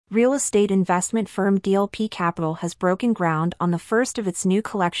Real estate investment firm DLP Capital has broken ground on the first of its new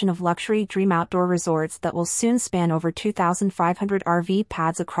collection of luxury dream outdoor resorts that will soon span over 2,500 RV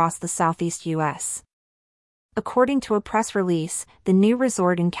pads across the southeast U.S. According to a press release, the new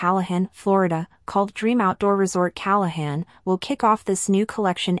resort in Callahan, Florida, called Dream Outdoor Resort Callahan, will kick off this new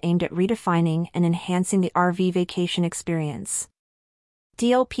collection aimed at redefining and enhancing the RV vacation experience.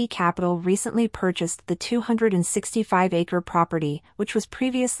 DLP Capital recently purchased the 265-acre property, which was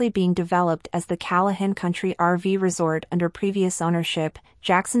previously being developed as the Callahan Country RV Resort under previous ownership,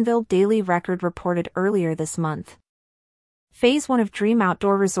 Jacksonville Daily Record reported earlier this month. Phase 1 of Dream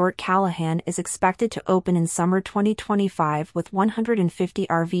Outdoor Resort Callahan is expected to open in summer 2025 with 150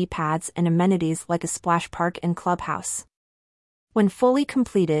 RV pads and amenities like a splash park and clubhouse. When fully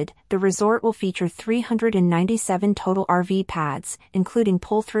completed, the resort will feature 397 total RV pads, including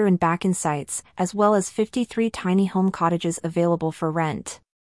pull-through and back-in sites, as well as 53 tiny home cottages available for rent.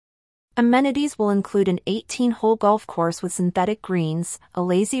 Amenities will include an 18-hole golf course with synthetic greens, a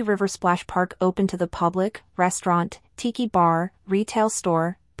lazy river splash park open to the public, restaurant, tiki bar, retail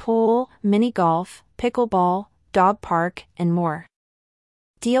store, pool, mini golf, pickleball, dog park, and more.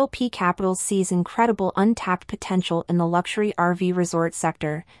 DLP Capital sees incredible untapped potential in the luxury RV resort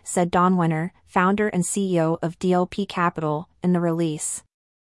sector, said Don Wenner, founder and CEO of DLP Capital, in the release.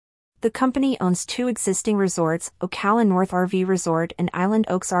 The company owns two existing resorts, Ocala North RV Resort and Island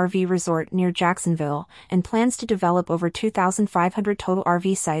Oaks RV Resort near Jacksonville, and plans to develop over 2,500 total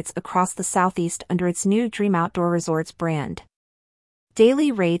RV sites across the southeast under its new Dream Outdoor Resorts brand.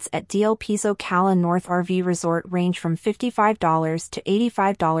 Daily rates at DLP's Ocala North RV Resort range from $55 to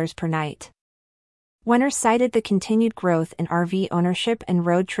 $85 per night. Wenner cited the continued growth in RV ownership and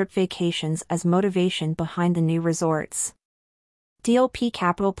road trip vacations as motivation behind the new resorts. DLP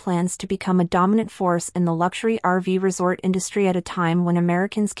Capital plans to become a dominant force in the luxury RV resort industry at a time when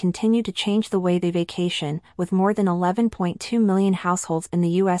Americans continue to change the way they vacation, with more than 11.2 million households in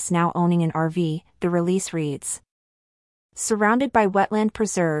the U.S. now owning an RV, the release reads. Surrounded by wetland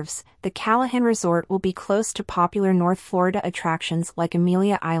preserves, the Callahan Resort will be close to popular North Florida attractions like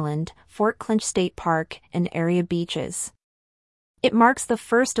Amelia Island, Fort Clinch State Park, and area beaches. It marks the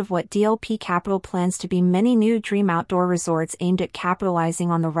first of what DLP Capital plans to be many new dream outdoor resorts aimed at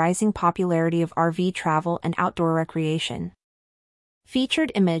capitalizing on the rising popularity of RV travel and outdoor recreation.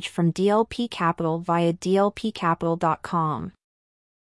 Featured image from DLP Capital via dlpcapital.com.